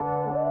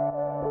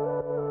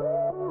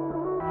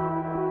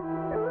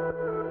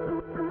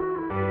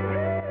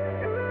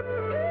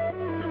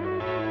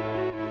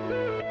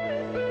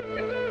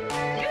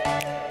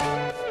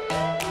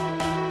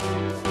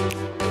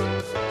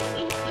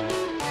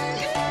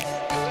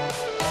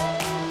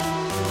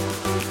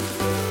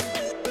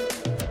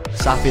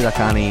Safi,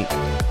 Lakhani,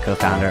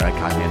 co-founder at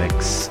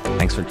Cognitiks.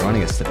 Thanks for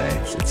joining us today.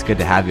 It's good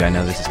to have you. I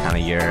know this is kind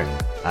of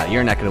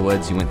your neck of the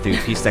woods. You went through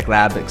Peace Tech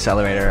Lab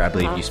Accelerator. I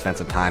believe you spent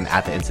some time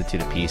at the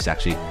Institute of Peace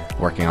actually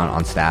working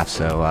on staff.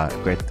 So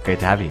great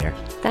to have you here.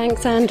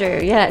 Thanks,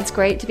 Andrew. Yeah, it's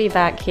great to be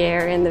back here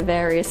in the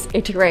various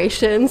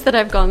iterations that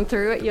I've gone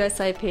through at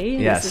USIP.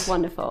 Yes. This is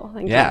wonderful.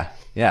 Thank you.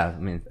 Yeah. I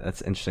mean,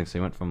 that's interesting. So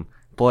you went from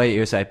boy at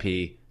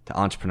USIP to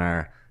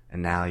entrepreneur,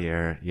 and now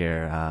you're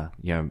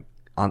in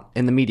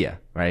the media,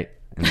 right?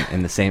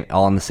 In the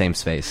same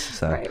space.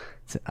 So, right.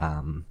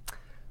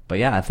 But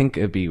yeah, I think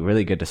it'd be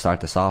really good to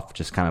start this off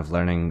just kind of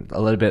learning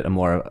a little bit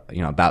more,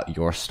 about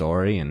your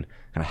story and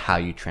kind of how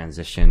you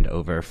transitioned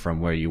over from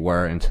where you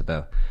were into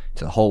the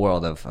whole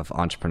world of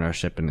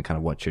entrepreneurship and kind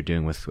of what you're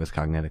doing with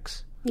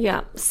Cognitiks.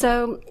 Yeah.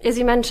 So as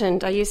you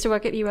mentioned, I used to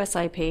work at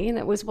USIP, and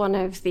it was one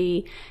of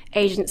the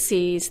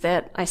agencies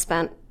that I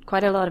spent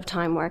quite a lot of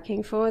time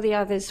working for. The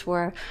others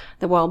were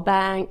the World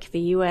Bank, the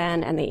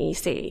UN, and the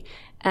EC.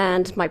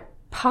 And my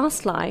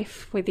past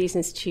life with these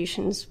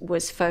institutions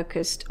was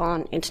focused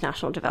on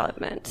international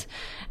development,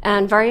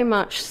 and very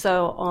much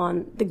so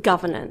on the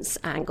governance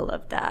angle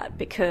of that,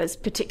 because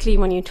particularly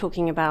when you're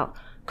talking about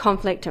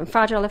conflict and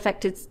fragile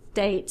affected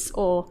states,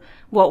 or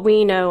what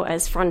we know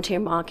as frontier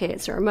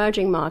markets or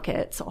emerging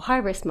markets or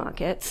high-risk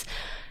markets,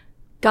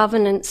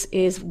 governance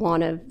is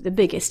one of the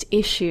biggest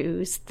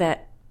issues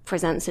that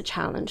presents a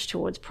challenge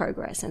towards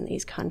progress in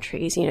these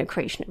countries,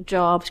 creation of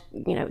jobs,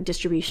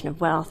 distribution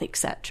of wealth,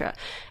 etc.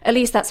 At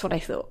least that's what I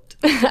thought.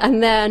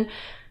 And then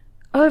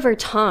over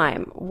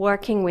time,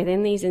 working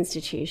within these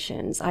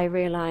institutions, I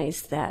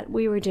realized that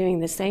we were doing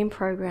the same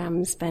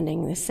programs,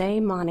 spending the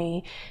same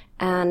money.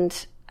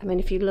 And I mean,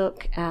 if you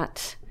look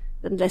at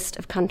the list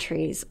of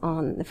countries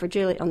on the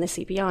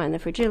CPI and the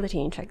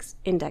fragility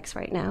index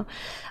right now,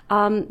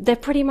 they're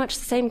pretty much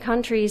the same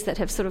countries that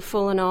have sort of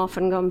fallen off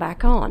and gone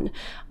back on.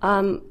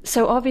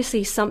 So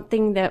obviously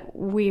something that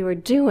we were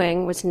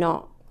doing was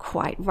not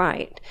quite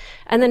right.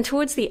 And then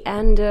towards the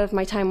end of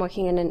my time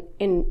working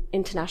in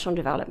international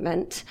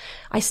development,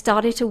 I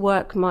started to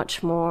work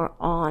much more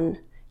on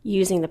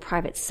using the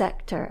private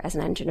sector as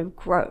an engine of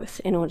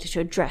growth in order to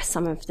address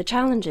some of the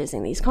challenges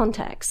in these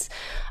contexts.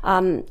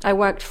 I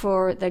worked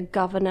for the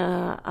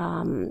governor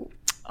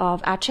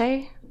of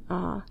Aceh,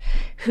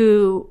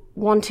 who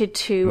wanted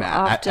to,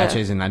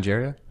 Aceh's in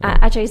Nigeria?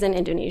 Aceh's in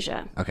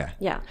Indonesia. Okay.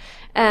 Yeah.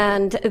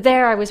 And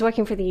there I was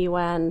working for the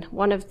UN.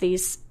 One of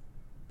these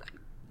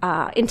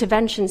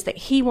interventions that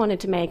he wanted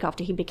to make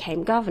after he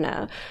became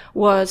governor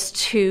was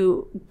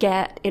to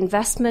get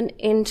investment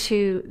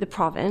into the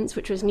province,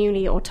 which was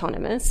newly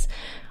autonomous,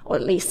 or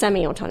at least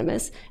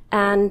semi-autonomous,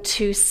 and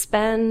to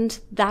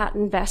spend that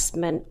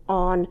investment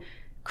on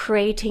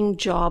creating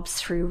jobs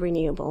through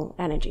renewable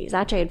energies.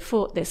 Aceh had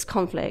fought this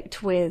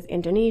conflict with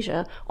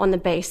Indonesia on the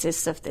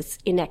basis of this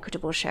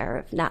inequitable share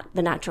of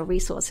the natural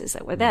resources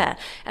that were there.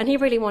 And he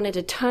really wanted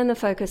to turn the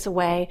focus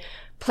away,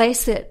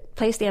 place the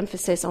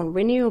emphasis on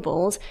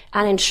renewables,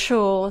 and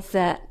ensure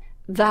that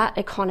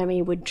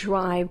economy would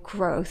drive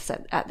growth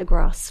at the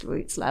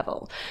grassroots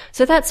level.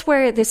 So that's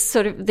where this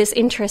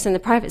interest in the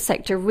private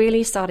sector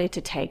really started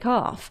to take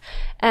off.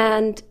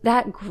 And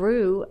that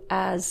grew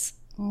as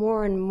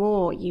more and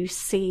more you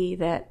see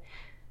that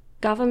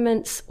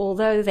governments,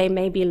 although they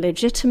may be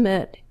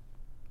legitimate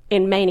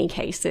in many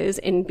cases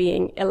in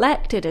being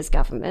elected as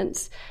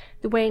governments,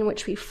 the way in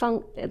which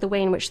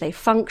they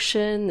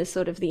function,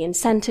 the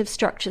incentive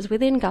structures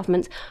within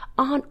governments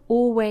aren't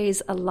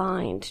always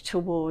aligned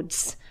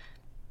towards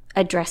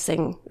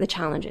addressing the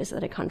challenges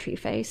that a country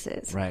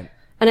faces. Right.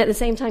 And at the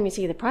same time, you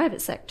see the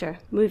private sector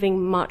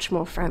moving much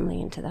more firmly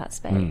into that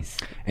space.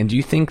 And do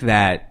you think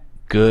that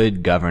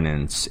good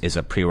governance is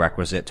a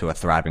prerequisite to a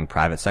thriving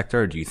private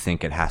sector, or do you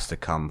think it has to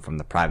come from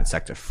the private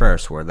sector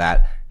first, where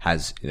that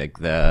has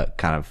the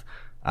kind of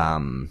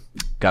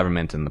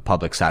government and the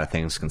public side of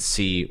things can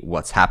see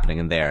what's happening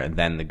in there, and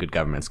then the good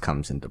governance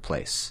comes into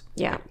place?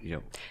 Yeah,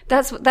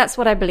 that's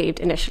what I believed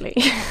initially.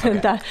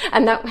 Okay.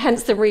 and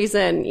hence the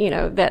reason,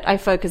 that I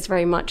focus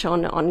very much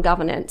on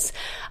governance.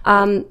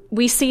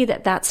 We see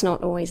that that's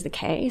not always the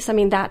case. I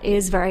mean, that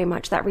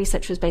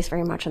research was based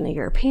very much on the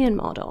European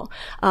model,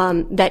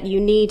 that you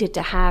needed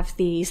to have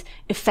these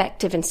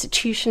effective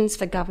institutions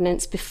for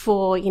governance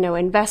before,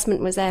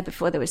 investment was there,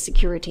 before there was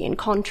security in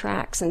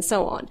contracts and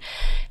so on.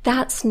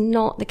 That's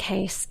not the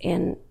case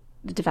in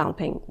the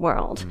developing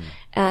world.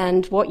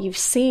 And what you've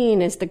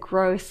seen is the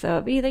growth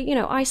of either,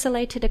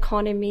 isolated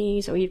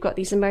economies, or you've got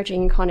these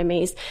emerging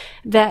economies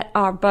that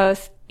are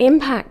both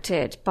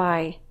impacted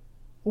by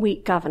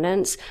weak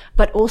governance,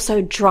 but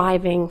also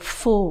driving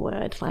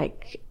forward,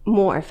 like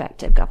more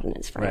effective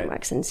governance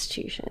frameworks,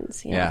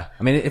 institutions. Yeah.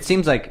 I mean, it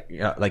seems like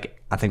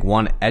I think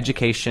one,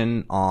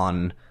 education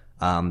on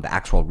the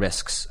actual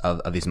risks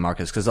of these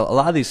markets, because a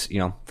lot of these,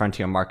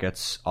 frontier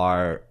markets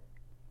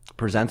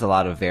present a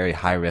lot of very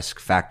high risk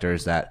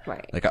factors that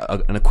like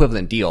an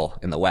equivalent deal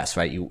in the West,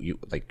 right? You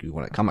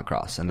want to come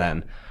across. And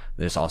then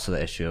there's also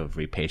the issue of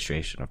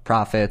repatriation of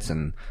profits.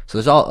 And so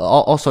there's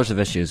all sorts of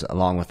issues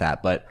along with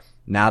that. But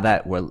now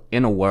that we're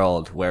in a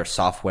world where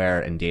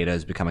software and data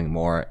is becoming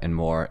more and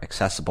more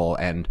accessible,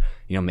 and,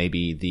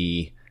 maybe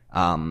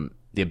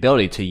the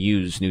ability to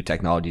use new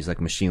technologies like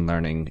machine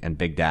learning and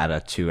big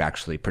data to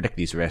actually predict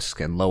these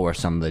risks and lower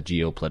some of the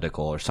geopolitical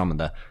or some of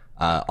the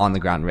on the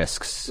ground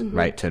risks,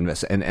 right? To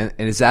invest. And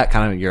is that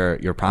kind of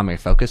your primary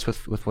focus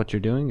with what you're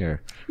doing,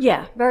 or?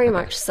 Yeah, very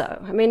much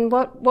so. I mean,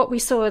 what we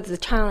saw as the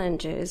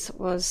challenges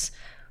was,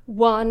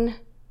 one,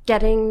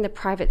 getting the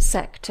private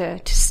sector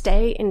to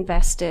stay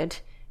invested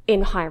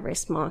in high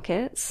risk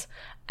markets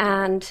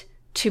and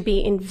to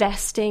be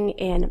investing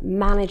in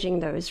managing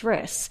those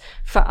risks.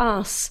 For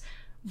us,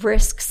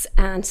 risks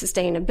and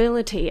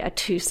sustainability are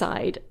two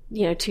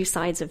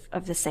sides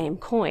of the same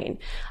coin.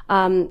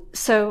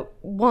 So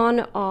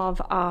one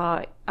of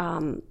our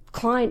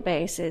client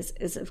base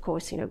is of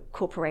course,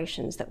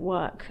 corporations that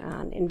work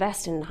and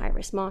invest in high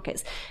risk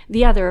markets.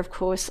 The other, of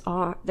course,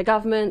 are the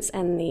governments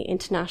and the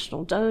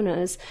international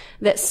donors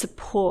that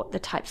support the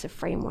types of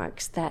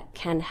frameworks that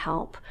can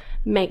help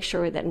make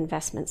sure that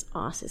investments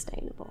are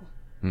sustainable.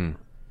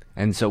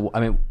 And so,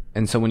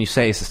 when you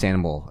say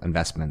sustainable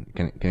investment,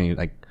 can you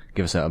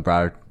give us a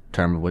broader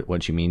term of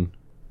what you mean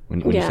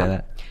when you say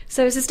that?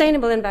 So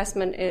sustainable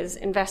investment is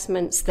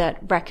investments that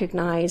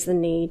recognize the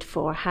need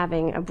for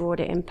having a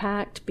broader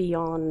impact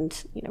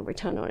beyond,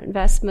 return on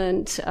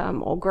investment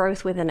or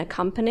growth within a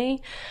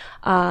company.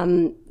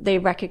 They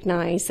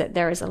recognize that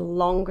there is a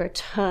longer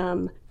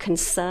term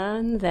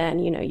concern than,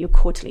 your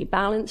quarterly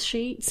balance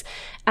sheets,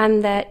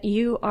 and that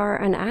you are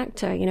an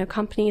actor.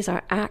 Companies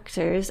are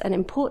actors and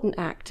important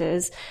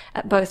actors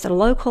at both the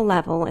local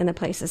level in the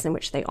places in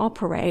which they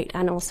operate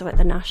and also at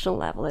the national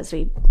level, as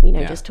we,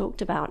 just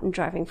talked about, and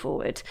driving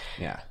forward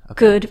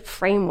good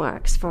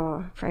frameworks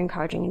for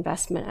encouraging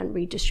investment and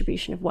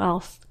redistribution of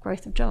wealth,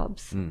 growth of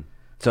jobs.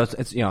 So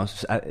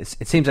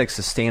it seems like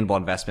sustainable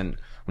investment,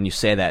 when you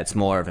say that, it's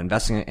more of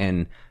investing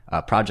in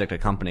a project, a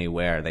company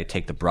where they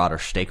take the broader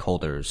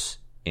stakeholders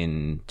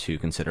into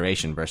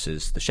consideration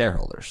versus the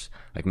shareholders,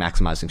 like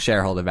maximizing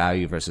shareholder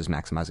value versus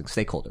maximizing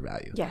stakeholder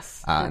value.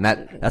 Yes. And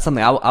that's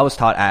something I was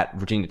taught at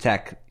Virginia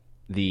Tech.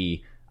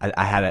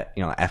 I had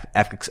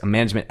a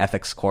management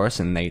ethics course,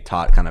 and they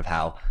taught kind of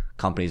how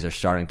companies are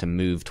starting to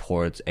move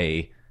towards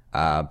a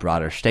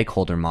broader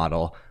stakeholder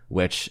model,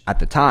 which at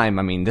the time,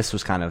 this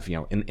was kind of,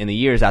 in the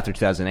years after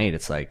 2008,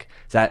 it's like,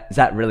 is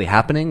that really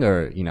happening,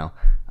 or,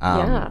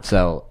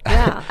 so.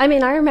 Yeah. I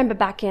remember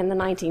back in the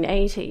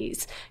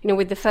 1980s,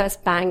 with the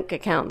first bank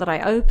account that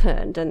I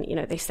opened, and,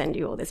 they send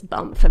you all this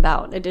bump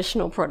about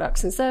additional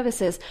products and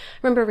services. I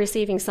remember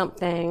receiving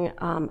something,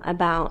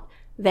 about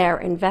their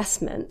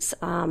investments.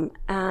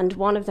 And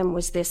one of them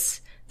was the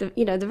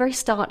very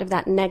start of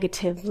that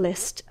negative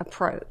list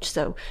approach.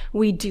 So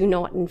we do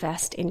not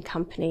invest in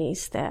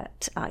companies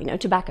that,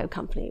 tobacco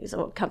companies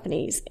or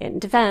companies in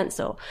defense,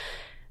 or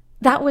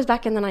that was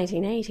back in the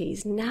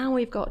 1980s. Now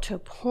we've got to a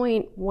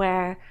point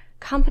where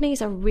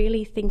companies are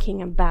really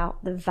thinking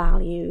about the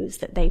values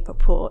that they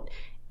purport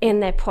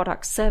in their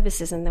products,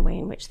 services, and the way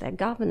in which they're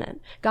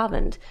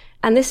governed.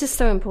 And this is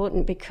so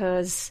important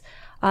because,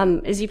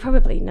 as you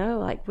probably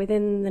know,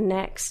 within the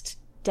next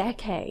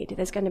decade,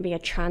 there's going to be a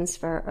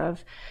transfer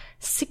of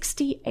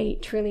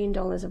 $68 trillion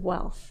of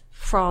wealth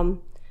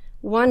from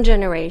one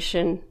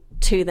generation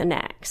to the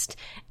next.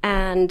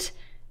 And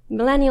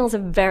millennials are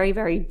very,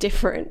 very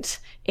different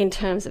in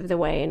terms of the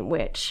way in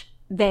which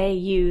they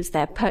use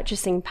their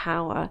purchasing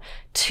power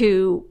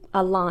to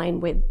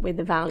align with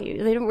the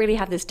value. They don't really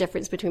have this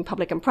difference between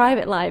public and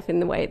private life in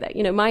the way that,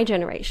 my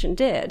generation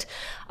did.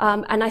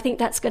 And I think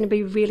that's going to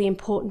be really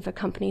important for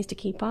companies to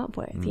keep up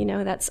with.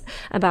 That's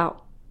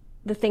about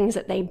the things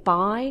that they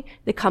buy,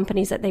 the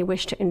companies that they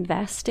wish to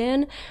invest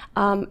in,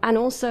 and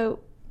also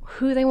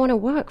who they want to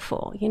work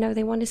for.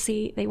 They want to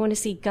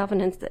see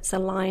governance that's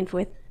aligned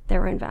with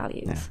their own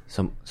values. Yeah.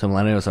 So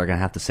millennials are going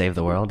to have to save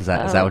the world. Is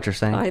that what you're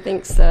saying? I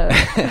think so.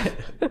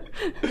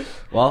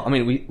 Well,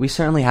 we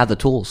certainly have the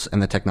tools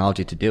and the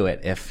technology to do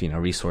it if,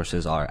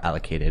 resources are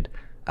allocated,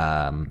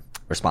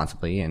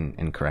 responsibly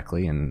and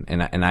correctly.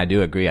 And I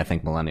do agree. I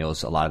think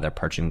millennials, a lot of their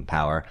purchasing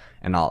power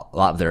and a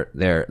lot of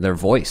their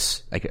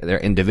voice, like their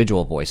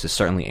individual voice, is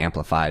certainly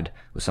amplified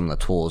with some of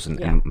the tools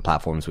and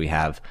platforms we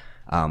have.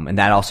 And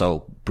that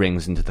also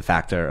brings into the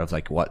factor of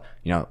what,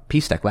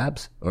 Peace Tech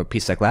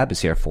Lab is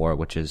here for,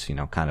 which is,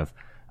 kind of,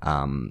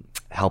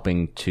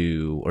 helping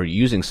to, or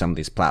using some of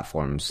these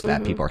platforms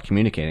that people are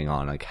communicating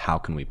on, how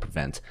can we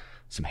prevent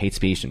some hate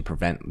speech and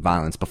prevent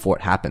violence before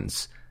it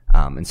happens.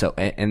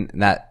 And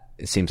that,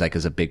 it seems like,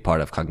 is a big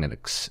part of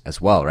Cognitiks as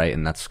well, right?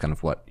 And that's kind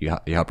of what you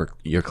help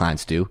your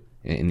clients do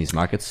in these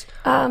markets.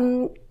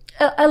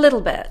 A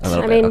little bit.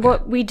 Okay.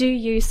 What we do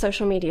use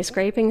social media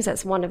scrapings.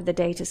 That's one of the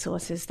data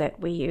sources that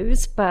we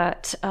use,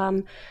 but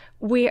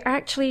we're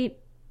actually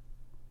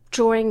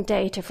drawing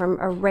data from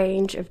a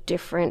range of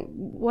different,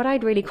 what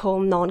I'd really call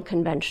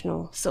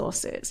non-conventional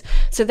sources.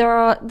 So there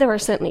are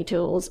certainly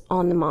tools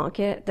on the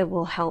market that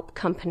will help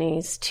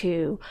companies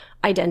to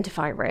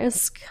identify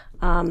risk.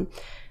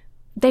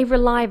 they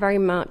rely very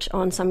much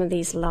on some of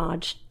these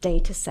large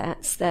data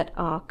sets that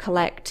are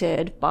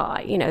collected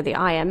by, the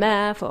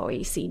IMF or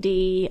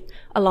OECD,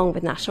 along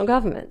with national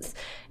governments.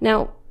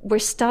 Now, we're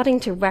starting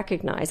to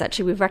recognize,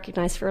 actually we've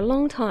recognized for a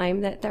long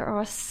time, that there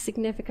are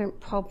significant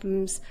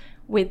problems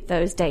with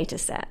those data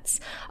sets.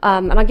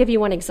 And I'll give you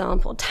one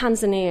example.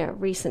 Tanzania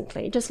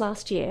recently, just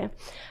last year,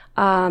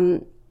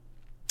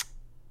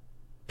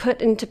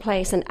 put into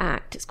place an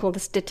act. It's called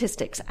the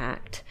Statistics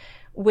Act,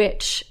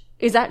 which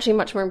is actually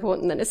much more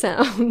important than it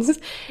sounds.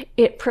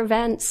 It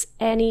prevents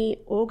any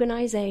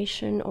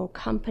organization or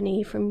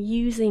company from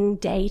using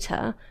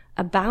data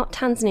about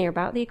Tanzania,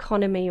 about the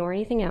economy or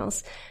anything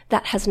else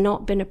that has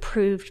not been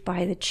approved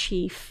by the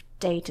chief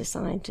data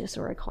scientist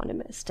or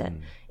economist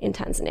in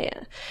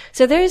Tanzania.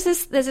 So there's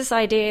this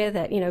idea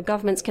that,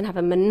 governments can have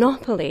a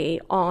monopoly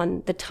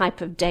on the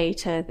type of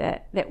data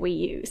that we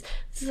use.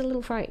 This is a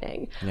little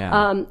frightening.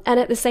 Yeah. And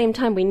at the same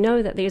time, we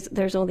know that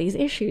there's all these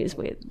issues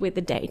with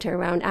the data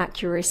around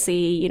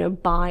accuracy,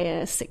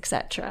 bias,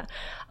 etc.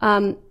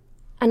 And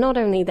not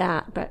only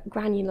that, but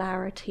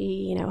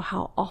granularity,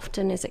 how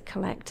often is it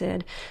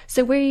collected?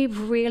 So we've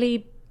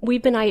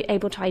been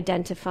able to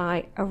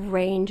identify a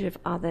range of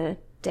other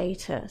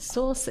data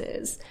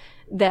sources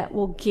that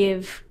will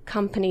give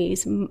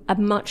companies a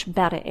much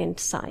better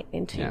insight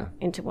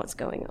into what's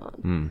going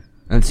on.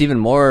 And it's even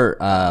more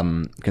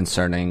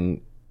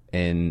concerning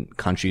in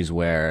countries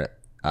where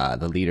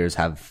the leaders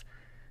have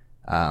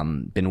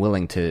been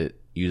willing to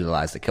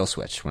utilize the kill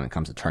switch when it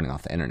comes to turning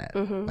off the internet,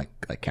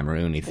 like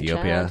Cameroon,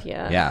 Ethiopia.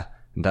 Chad, yeah.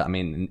 I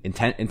mean,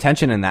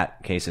 intention in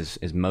that case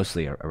is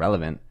mostly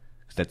irrelevant.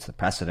 That's the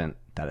precedent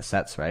that it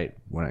sets, right?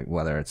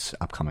 Whether it's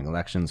upcoming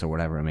elections or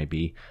whatever it may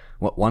be.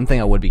 One thing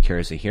I would be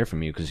curious to hear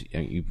from you, because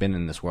you've been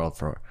in this world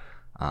for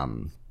a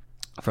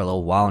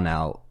little while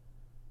now.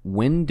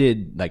 When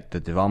did the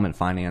development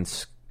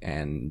finance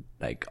and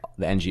the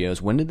NGOs,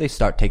 when did they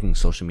start taking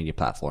social media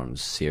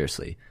platforms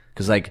seriously?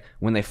 Because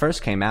when they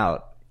first came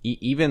out,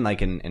 even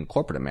in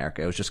corporate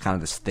America, it was just kind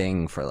of this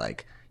thing for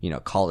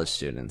college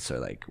students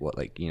or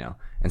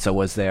and so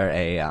was there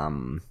a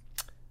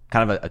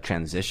kind of a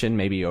transition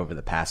maybe over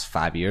the past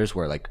 5 years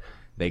where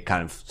they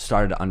kind of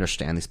started to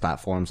understand these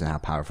platforms and how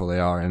powerful they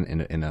are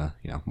in a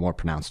more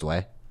pronounced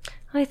way?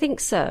 I think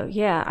so,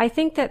 yeah. I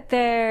think that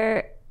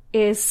there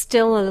is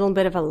still a little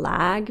bit of a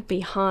lag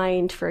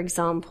behind, for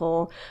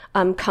example,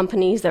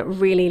 companies that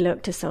really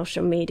look to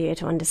social media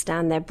to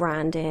understand their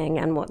branding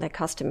and what their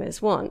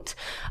customers want.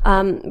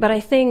 But I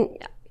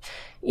think,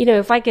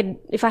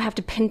 if I have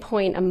to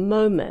pinpoint a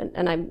moment,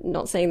 and I'm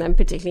not saying that I'm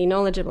particularly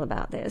knowledgeable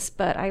about this,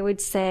 but I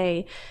would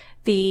say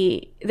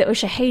the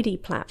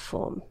Ushahidi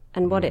platform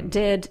and what it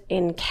did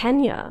in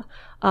Kenya,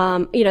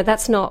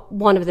 that's not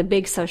one of the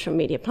big social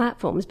media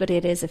platforms, but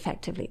it is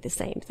effectively the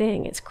same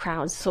thing. It's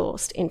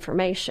crowdsourced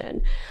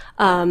information.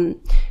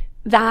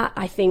 That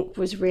I think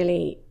was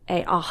really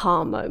a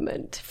aha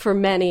moment for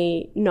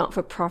many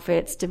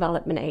not-for-profits,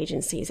 development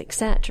agencies,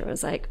 etc. It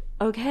was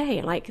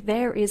okay,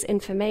 there is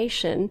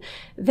information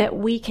that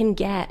we can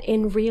get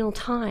in real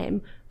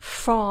time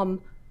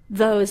from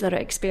those that are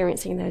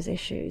experiencing those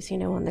issues,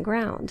 on the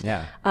ground.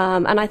 Yeah.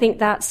 And I think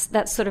that's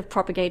sort of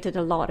propagated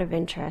a lot of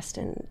interest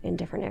in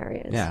different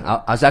areas.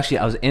 Yeah.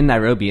 I was in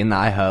Nairobi in the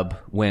iHub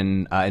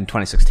when, in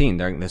 2016,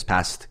 during this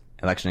past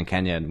election in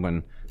Kenya,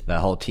 when the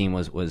whole team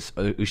was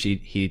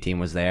Ushahidi team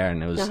was there,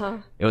 and it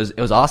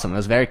was awesome. It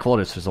was very cool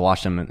just to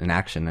watch them in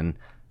action, and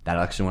that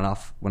election went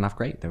off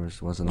great. There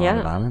wasn't a lot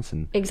of violence,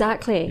 and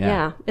exactly.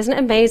 Yeah. Isn't it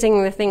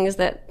amazing the things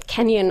that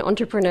Kenyan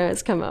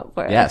entrepreneurs come up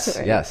with? Yes.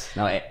 Right? Yes.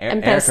 No, Eric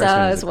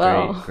M-Pesa as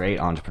well. Great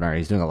entrepreneur.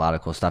 He's doing a lot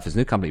of cool stuff. His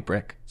new company,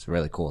 Brick, is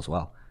really cool as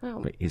well.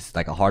 Oh. He's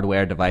a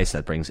hardware device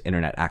that brings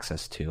internet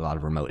access to a lot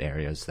of remote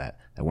areas that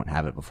wouldn't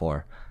have it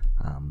before.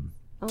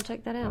 I'll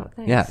check that out.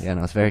 Thanks. Yeah.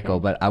 No, it's very cool.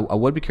 But I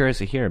would be curious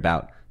to hear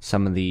about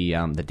some of the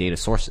data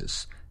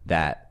sources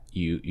that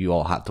you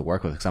all have to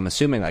work with, because I'm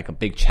assuming a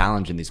big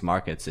challenge in these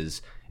markets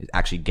is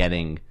actually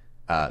getting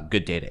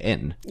good data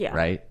in,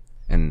 right?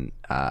 And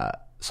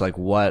so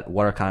what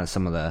are kind of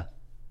some of the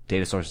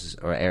data sources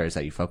or areas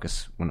that you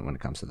focus when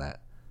it comes to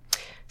that?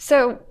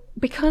 So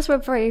because we're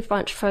very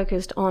much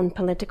focused on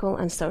political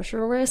and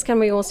social risk, and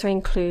we also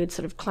include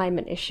sort of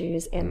climate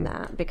issues in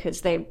that,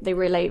 because they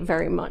relate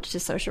very much to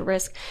social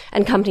risk,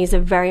 and companies are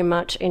very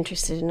much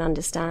interested in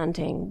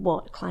understanding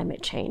what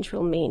climate change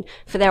will mean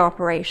for their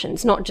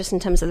operations, not just in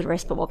terms of the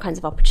risk, but what kinds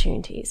of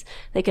opportunities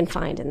they can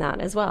find in that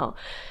as well.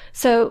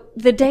 So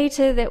the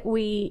data that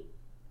we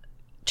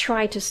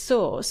try to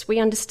source, we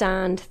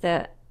understand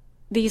that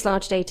these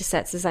large data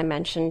sets, as I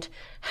mentioned,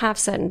 have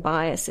certain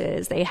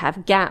biases. They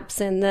have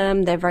gaps in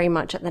them. They're very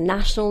much at the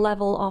national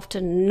level,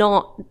 often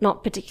not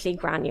particularly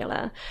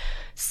granular.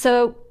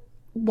 So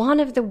one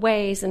of the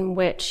ways in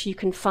which you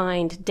can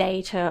find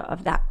data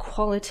of that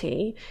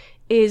quality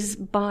is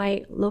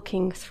by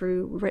looking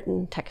through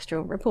written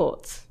textual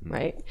reports,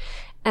 right?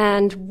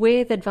 And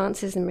with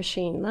advances in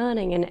machine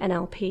learning and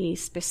NLP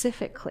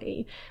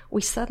specifically,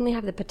 we suddenly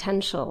have the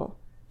potential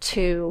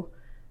to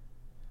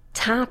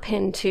tap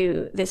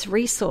into this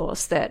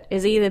resource that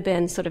has either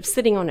been sort of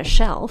sitting on a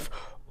shelf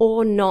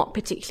or not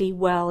particularly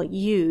well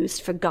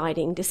used for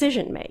guiding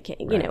decision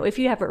making. Right. You know, if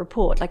you have a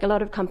report, like a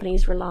lot of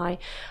companies rely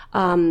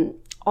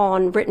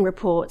on written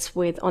reports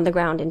with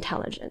on-the-ground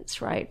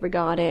intelligence, right,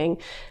 regarding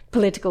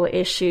political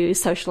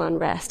issues, social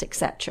unrest,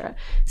 etc.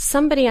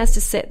 Somebody has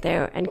to sit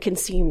there and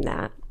consume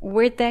that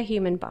with their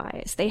human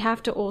bias. They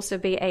have to also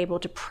be able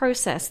to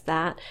process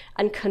that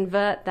and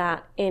convert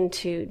that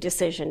into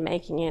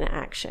decision-making and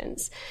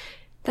actions.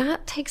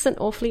 That takes an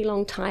awfully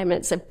long time,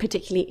 and it's a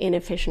particularly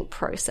inefficient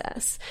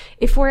process.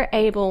 If we're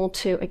able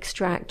to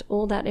extract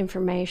all that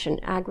information,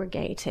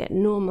 aggregate it,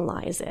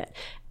 normalize it,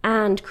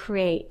 and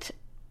create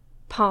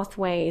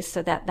pathways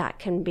so that that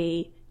can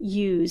be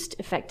used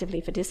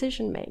effectively for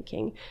decision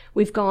making,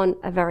 we've gone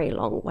a very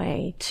long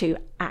way to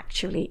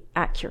actually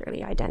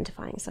accurately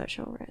identifying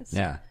social risk.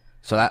 Yeah.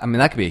 So that, I mean,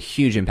 that could be a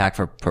huge impact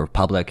for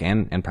public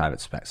and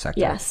private sector.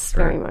 Yes,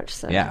 very much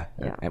so. Yeah.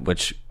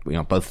 Which, you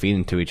know, both feed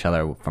into each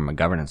other from a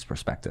governance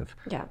perspective.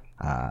 Yeah.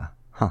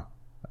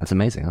 That's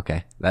amazing.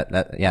 Okay.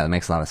 That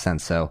makes a lot of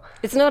sense. So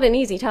it's not an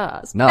easy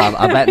task. No,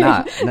 I bet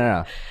not.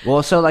 No.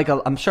 Well, so like,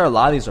 I'm sure a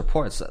lot of these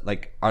reports,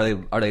 like,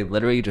 are they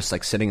literally just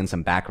like sitting in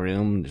some back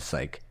room, just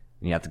like,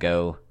 you have to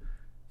go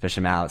fish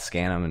them out,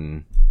 scan them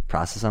and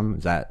process them?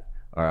 Is that,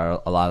 or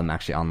are a lot of them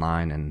actually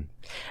online? And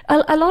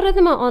a lot of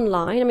them are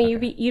online. I mean,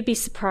 okay. you'd be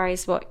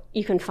surprised what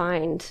you can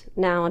find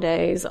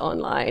nowadays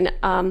online.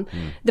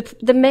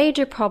 The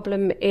major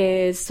problem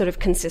is sort of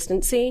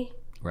consistency.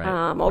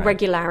 Right.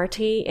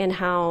 Regularity in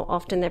how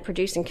often they're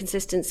producing,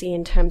 consistency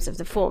in terms of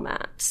the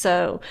format.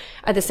 So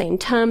are the same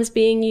terms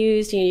being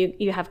used?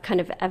 You have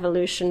kind of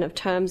evolution of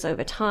terms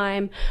over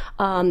time.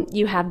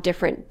 You have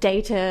different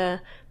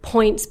data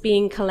points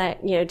being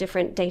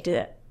different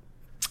data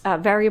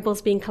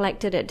variables being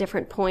collected at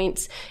different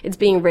points. It's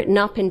being written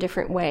up in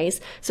different ways.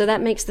 So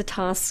that makes the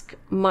task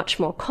much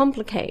more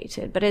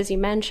complicated. But as you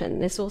mentioned,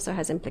 this also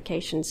has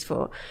implications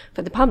for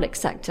the public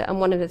sector. And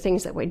one of the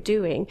things that we're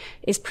doing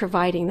is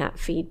providing that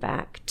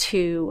feedback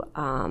to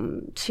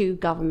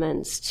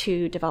governments,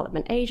 to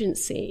development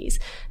agencies,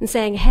 and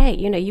saying, hey,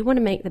 you want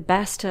to make the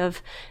best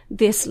of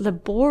this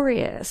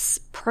laborious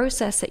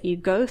process that you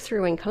go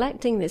through in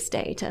collecting this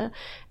data.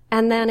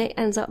 And then it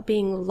ends up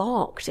being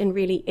locked in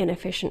really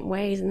inefficient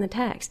ways in the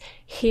text.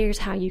 Here's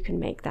how you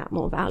can make that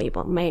more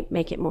valuable,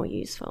 make it more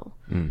useful.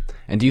 And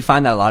do you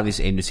find that a lot of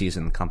these agencies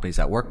and companies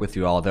that work with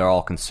you they're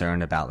all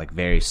concerned about like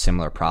very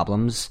similar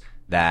problems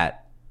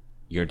that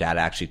your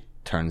data actually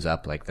turns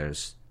up? Like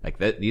there's like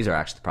these are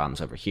actually the problems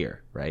over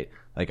here, right?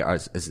 Like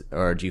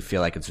or do you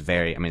feel like it's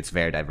very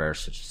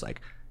diverse? It's just like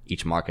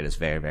each market is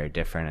very, very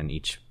different, and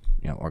each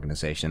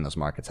organization in those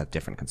markets have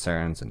different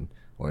concerns,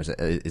 or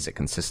is it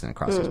consistent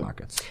across those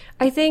markets?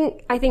 I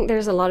think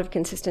there's a lot of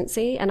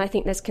consistency, and I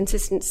think there's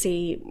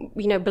consistency,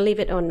 believe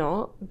it or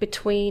not,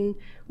 between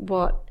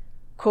what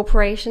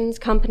corporations,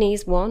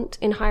 companies want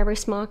in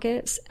high-risk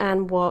markets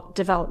and what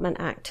development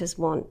actors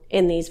want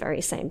in these very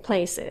same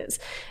places.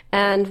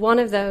 And one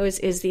of those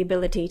is the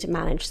ability to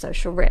manage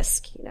social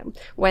risk.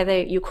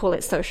 Whether you call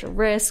it social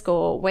risk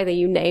or whether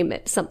you name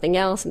it something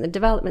else in the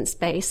development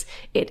space,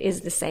 it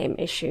is the same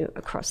issue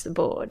across the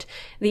board.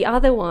 The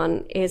other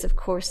one is, of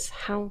course,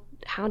 how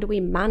do we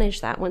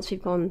manage that once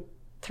we've gone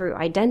through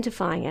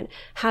identifying it?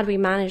 How do we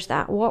manage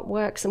that? What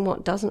works and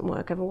what doesn't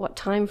work? Over what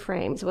time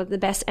frames? What are the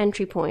best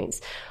entry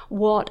points?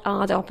 What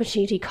are the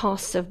opportunity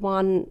costs of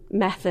one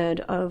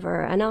method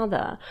over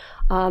another?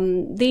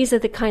 These are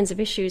the kinds of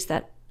issues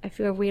that I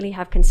feel really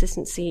have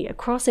consistency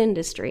across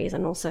industries,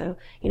 and also,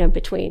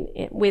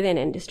 within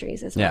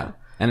industries as well. Yeah.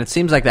 And it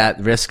seems like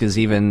that risk is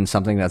even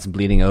something that's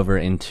bleeding over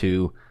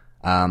into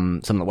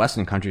some of the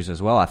Western countries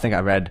as well. I think I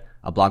read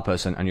a blog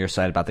post on your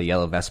site about the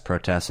Yellow Vest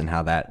protests and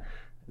how that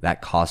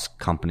cost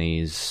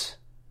companies,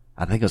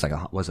 I think it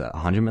was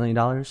 $100 million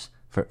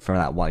for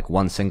that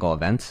one single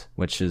event,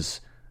 which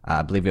is,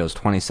 I believe it was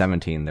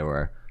 2017. There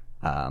were,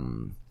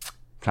 trying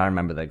to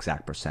remember the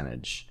exact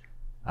percentage,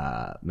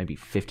 maybe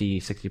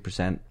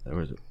 50-60%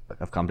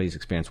 of companies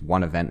experience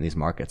one event in these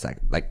markets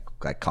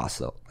that costs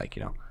the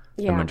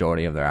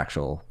majority of their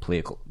actual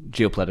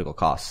geopolitical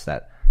costs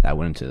that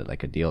went into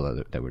like a deal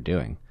that we're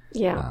doing.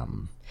 Yeah.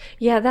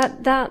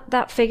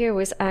 That figure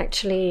was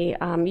actually,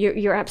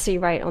 you're absolutely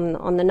right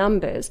on the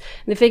numbers.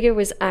 The figure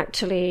was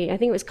actually, I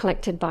think it was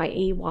collected by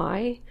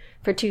EY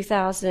for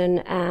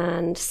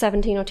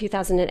 2017 or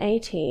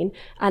 2018,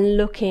 and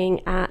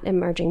looking at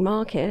emerging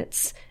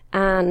markets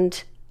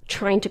and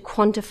trying to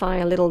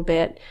quantify a little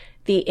bit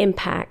the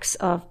impacts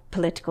of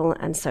political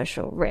and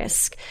social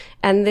risk.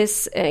 And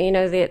this,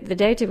 the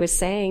data was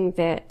saying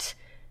that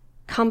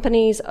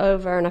companies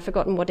over, and I've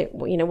forgotten what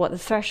the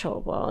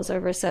threshold was,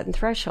 over a certain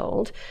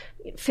threshold,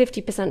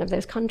 50% of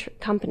those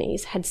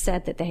companies had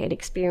said that they had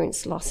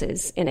experienced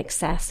losses in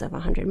excess of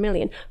 100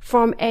 million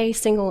from a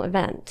single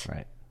event.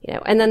 Right.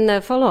 And then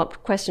the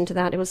follow-up question to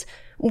that, it was,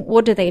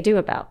 what do they do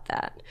about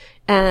that?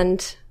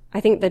 And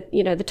I think that,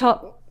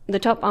 the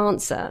top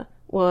answer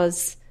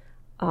was,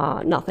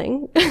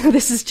 nothing.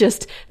 This is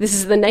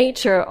the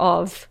nature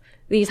of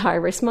these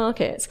high-risk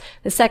markets.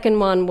 The second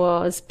one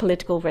was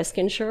political risk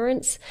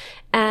insurance,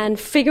 and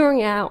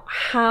figuring out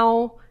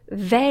how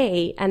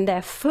they and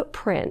their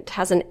footprint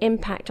has an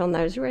impact on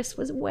those risks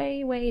was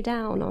way, way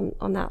down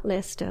on that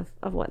list of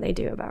what they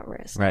do about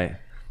risk. Right.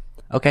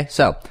 Okay.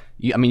 So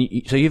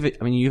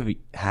you've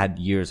had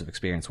years of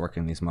experience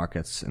working in these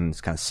markets and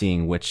kind of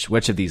seeing which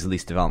of these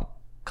least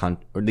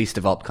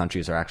developed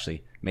countries are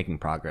actually making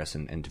progress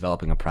and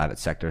developing a private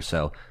sector.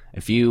 So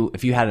if you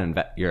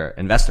had your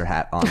investor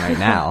hat on right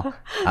now,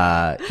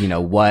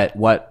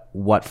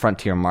 what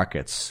frontier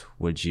markets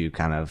would you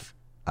kind of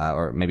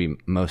or maybe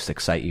most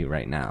excite you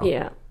right now?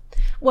 Yeah.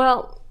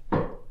 Well,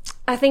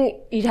 I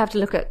think you'd have to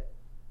look at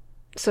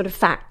sort of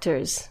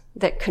factors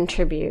that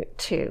contribute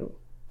to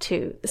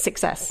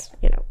success,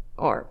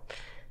 or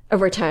a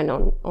return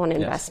on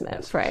investment,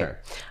 yes, right? Sure.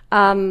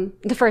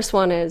 The first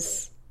one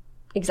is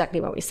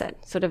exactly what we said,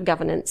 sort of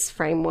governance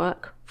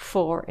framework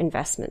for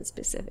investment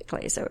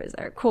specifically. So is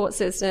there a court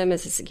system?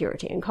 Is there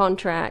security in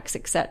contracts,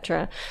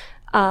 etc.?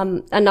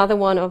 Another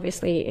one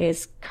obviously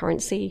is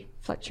currency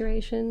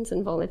fluctuations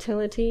and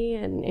volatility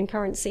in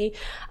currency.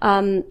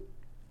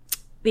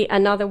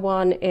 Another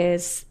one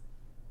is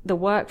the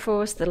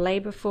workforce, the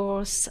labor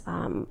force,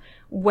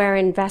 where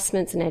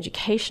investments in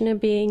education are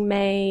being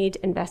made,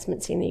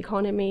 investments in the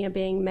economy are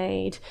being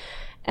made.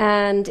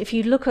 And if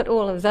you look at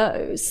all of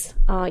those,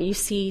 you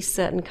see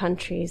certain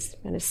countries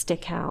kind of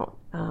stick out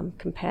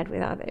compared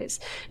with others.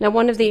 Now,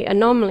 one of the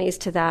anomalies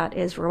to that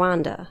is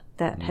Rwanda,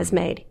 that has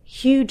made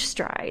huge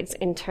strides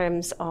in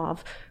terms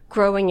of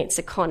growing its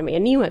economy, a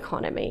new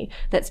economy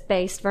that's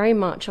based very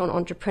much on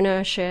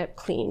entrepreneurship,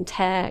 clean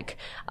tech,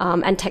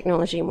 and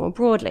technology more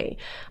broadly.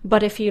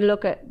 But if you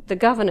look at the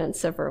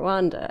governance of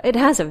Rwanda, it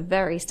has a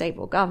very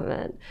stable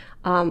government.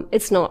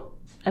 It's not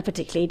a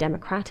particularly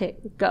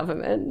democratic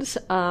government.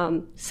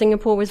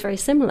 Singapore was very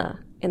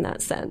similar in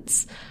that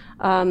sense.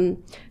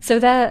 So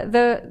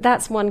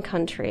that's one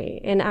country.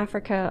 In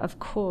Africa, of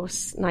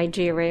course,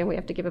 Nigeria, we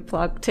have to give a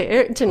plug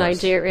to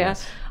Nigeria.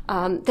 Yes.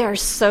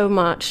 There's so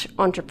much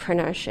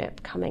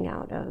entrepreneurship coming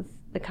out of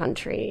the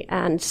country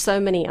and so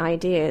many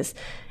ideas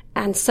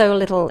and so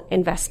little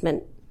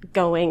investment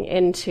going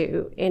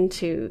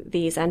into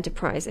these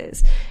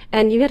enterprises.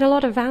 And you get a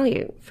lot of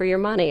value for your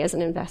money as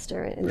an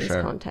investor in this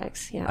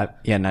context.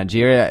 Yeah.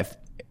 Nigeria, if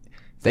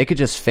they could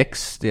just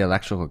fix the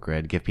electrical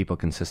grid, give people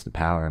consistent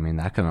power, I mean,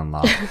 that can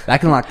unlock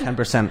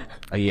 10%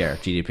 a year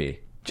GDP.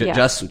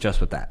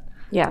 Just with that.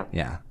 Yeah.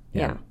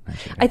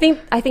 I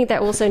think there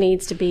also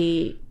needs to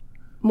be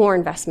more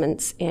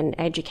investments in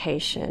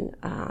education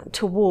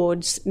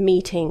towards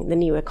meeting the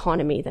new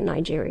economy that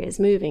Nigeria is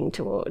moving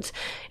towards.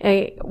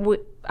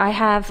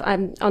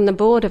 I'm on the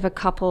board of a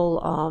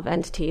couple of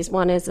entities.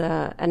 One is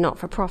a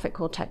not-for-profit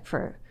called Tech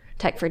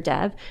for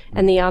Dev,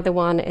 and the other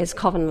one is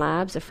Coven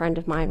Labs. A friend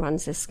of mine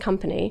runs this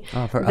company.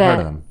 Oh, I've heard of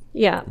them.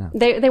 Yeah.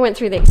 They went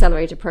through the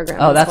accelerator program.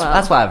 Oh,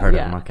 that's why I've heard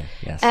of them. Okay,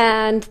 yes.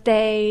 And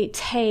they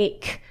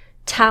take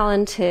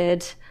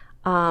talented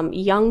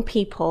young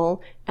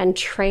people and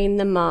train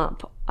them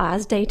up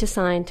as data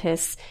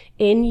scientists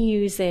in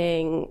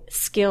using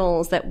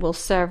skills that will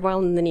serve well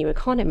in the new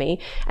economy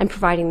and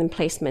providing them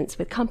placements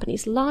with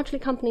companies, largely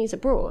companies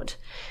abroad.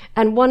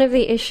 And one of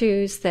the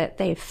issues that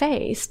they've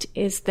faced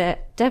is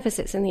that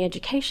deficits in the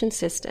education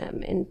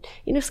system and,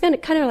 it's kind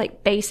of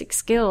like basic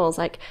skills,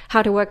 like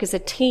how to work as a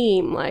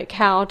team, like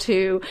how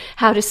to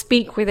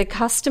speak with a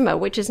customer,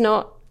 which is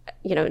not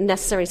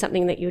necessarily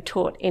something that you're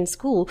taught in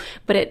school,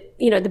 but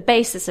the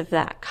basis of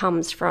that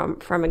comes from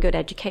a good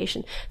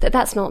education.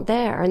 That's not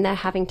there, and they're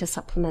having to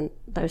supplement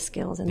those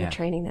skills in the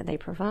training that they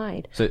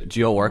provide. So do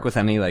you all work with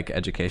any like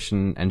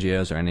education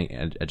NGOs or any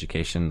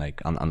education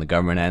like on the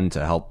government end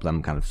to help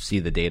them kind of see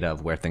the data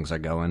of where things are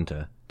going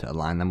to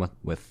align them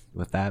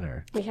with that,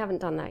 or? We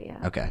haven't done that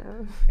yet. Okay.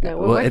 No,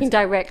 we're working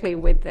directly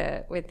with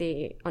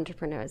the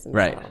entrepreneurs themselves.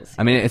 Right.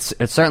 I mean, it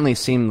certainly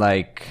seemed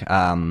like,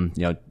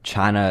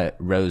 China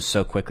rose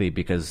so quickly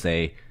because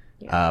they,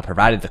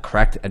 provided the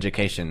correct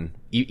education.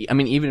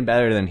 Even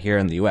better than here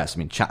in the U.S.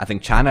 I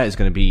think China is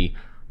going to be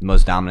the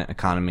most dominant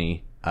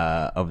economy,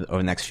 over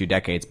the next few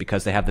decades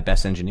because they have the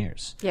best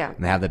engineers. Yeah.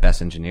 And they have the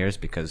best engineers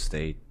because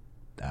they,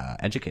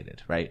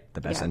 educated, right?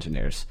 The best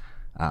engineers.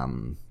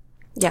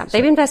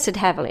 They've invested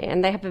heavily,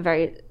 and they have a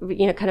very,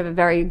 kind of a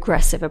very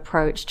aggressive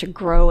approach to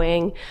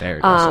growing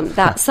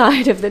that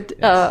side of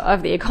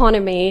the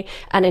economy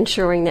and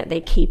ensuring that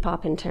they keep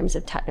up in terms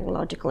of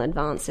technological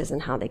advances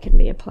and how they can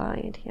be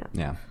applied.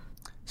 Yeah.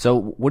 So,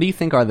 what do you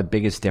think are the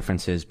biggest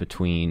differences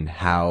between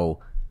how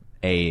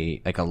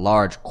a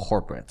large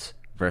corporate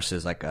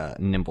versus like a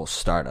nimble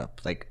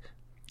startup? Like,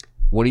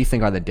 what do you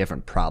think are the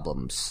different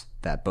problems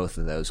that both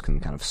of those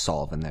can kind of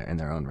solve in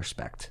their own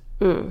respect?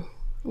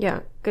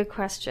 Yeah, good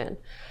question.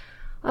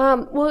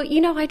 Well,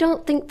 I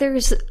don't think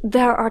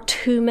there are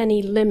too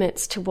many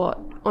limits to what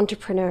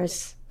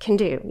entrepreneurs can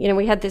do.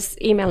 We had this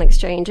email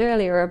exchange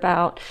earlier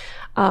about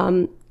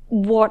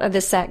what are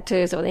the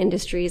sectors or the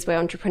industries where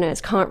entrepreneurs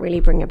can't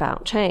really bring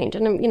about change.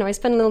 And, I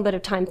spent a little bit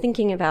of time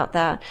thinking about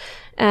that.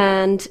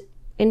 And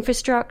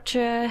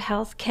infrastructure,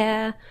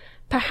 healthcare,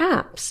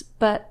 Perhaps,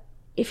 but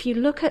if you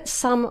look at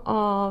some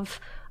of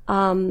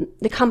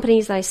the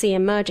companies I see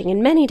emerging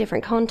in many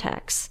different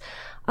contexts,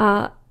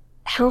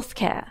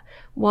 healthcare.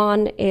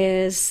 One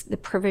is the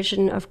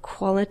provision of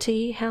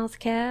quality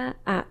healthcare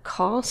at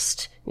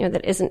cost,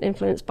 that isn't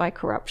influenced by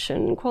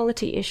corruption,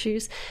 quality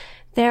issues.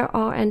 There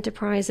are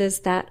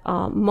enterprises that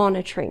are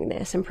monitoring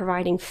this and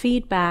providing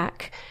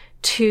feedback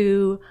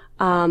to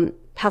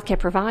healthcare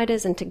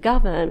providers and to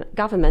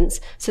governments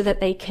so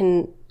that they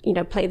can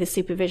play the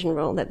supervision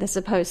role that they're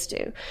supposed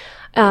to.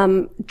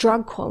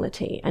 Drug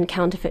quality and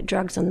counterfeit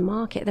drugs on the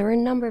market. There are a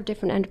number of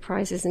different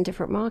enterprises in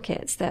different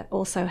markets that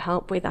also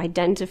help with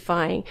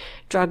identifying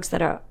drugs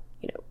that are,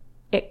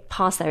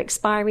 past their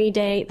expiry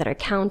date, that are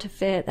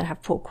counterfeit, that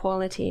have poor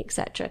quality,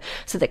 etc.,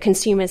 so that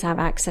consumers have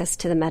access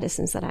to the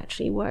medicines that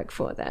actually work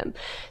for them.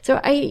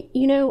 So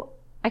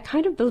I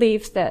kind of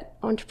believe that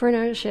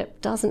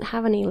entrepreneurship doesn't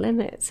have any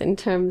limits in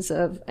terms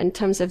of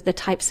the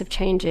types of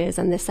changes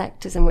and the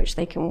sectors in which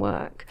they can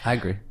work. I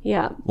agree.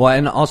 Yeah. Well,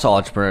 and also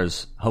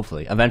entrepreneurs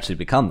hopefully eventually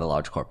become the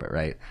large corporate,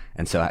 right?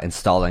 And so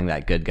installing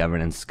that good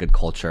governance, good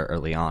culture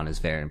early on is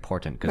very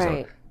important because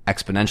it'll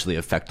exponentially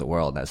affect the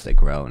world as they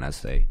grow and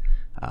as they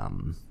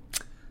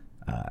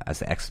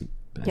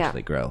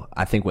exponentially grow.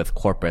 I think with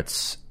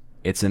corporates,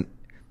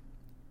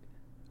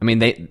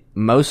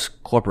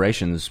 most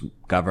corporations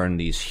govern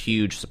these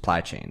huge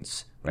supply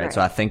chains, right? So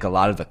I think a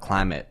lot of the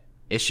climate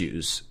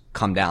issues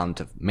come down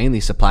to mainly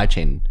supply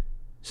chain,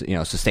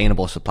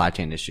 sustainable supply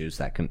chain issues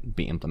that can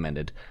be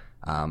implemented.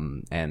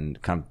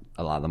 And kind of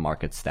a lot of the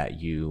markets that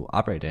you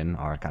operate in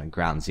are kind of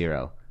ground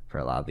zero for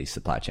a lot of these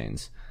supply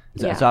chains.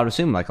 So I would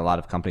assume like a lot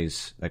of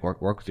companies like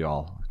work with you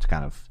all to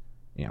kind of,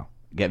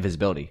 get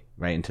visibility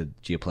right into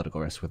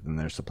geopolitical risk within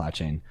their supply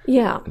chain.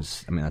 Yeah.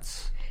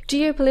 That's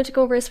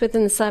geopolitical risk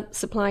within the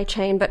supply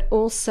chain, but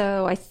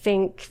also I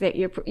think that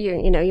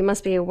you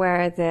must be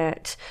aware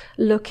that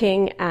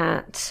looking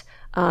at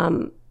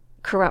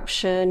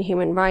corruption,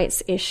 human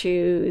rights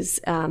issues,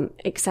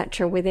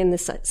 etc., within the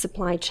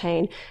supply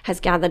chain has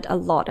gathered a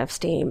lot of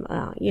steam,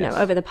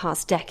 over the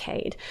past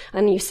decade,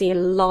 and you see a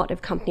lot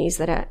of companies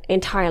that are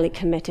entirely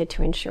committed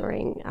to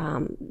ensuring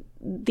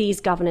these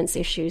governance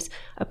issues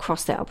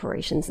across their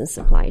operations and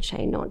supply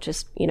chain, not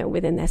just,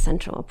 within their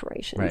central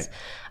operations.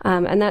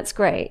 Right. And that's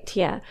great.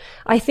 Yeah.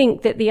 I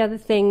think that the other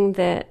thing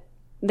that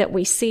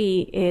we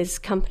see is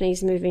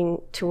companies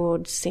moving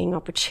towards seeing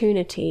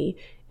opportunity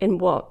in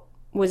what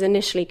was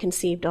initially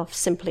conceived of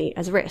simply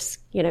as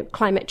risk,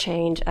 climate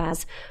change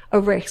as a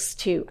risk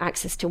to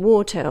access to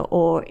water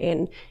or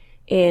in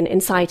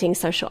inciting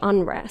social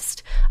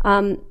unrest.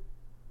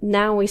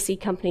 Now we see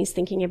companies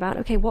thinking about,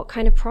 okay, what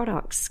kind of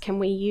products can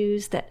we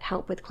use that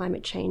help with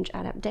climate change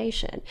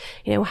adaptation?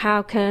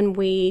 How can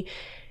we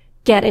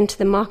get into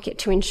the market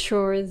to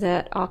ensure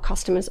that our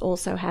customers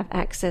also have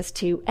access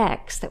to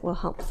X that will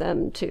help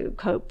them to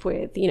cope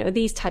with,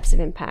 these types of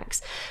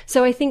impacts.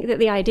 So I think that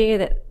the idea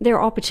that there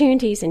are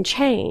opportunities in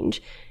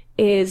change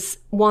is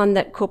one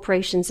that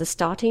corporations are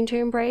starting to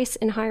embrace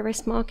in high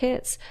risk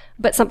markets,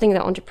 but something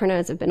that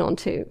entrepreneurs have been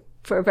onto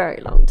for a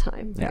very long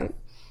time. Yeah. Right?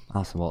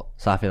 Awesome. Well,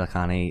 Safi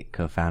Lakhani,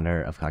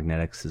 co-founder of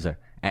Cognitiks, is there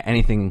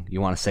anything you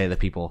want to say to the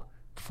people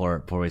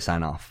before we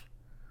sign off?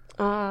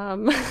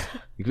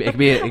 It could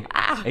be,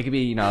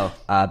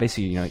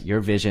 basically, your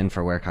vision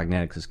for where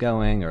Cognitiks is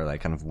going, or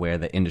like kind of where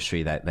the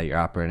industry that you're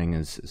operating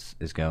is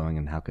going,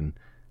 and how can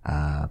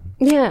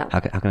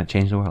it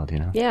change the world?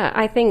 Yeah,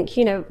 I think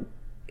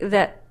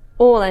that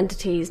all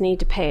entities need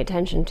to pay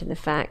attention to the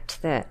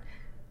fact that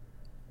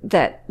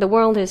the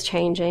world is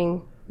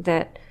changing,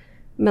 that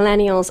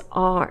millennials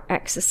are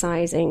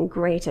exercising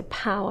greater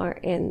power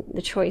in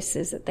the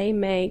choices that they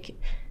make,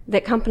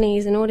 that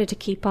companies, in order to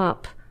keep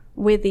up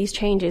with these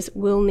changes,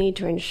 will need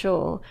to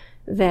ensure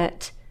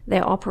that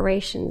their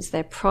operations,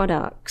 their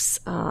products,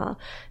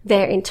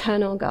 their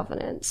internal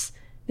governance,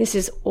 this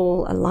is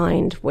all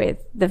aligned with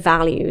the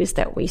values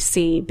that we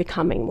see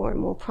becoming more and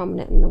more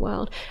prominent in the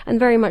world. And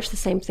very much the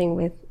same thing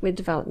with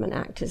development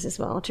actors as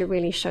well, to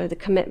really show the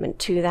commitment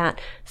to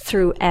that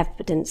through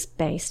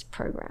evidence-based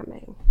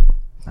programming.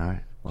 All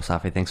right. Well,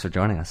 Safi, thanks for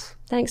joining us.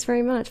 Thanks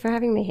very much for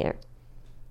having me here.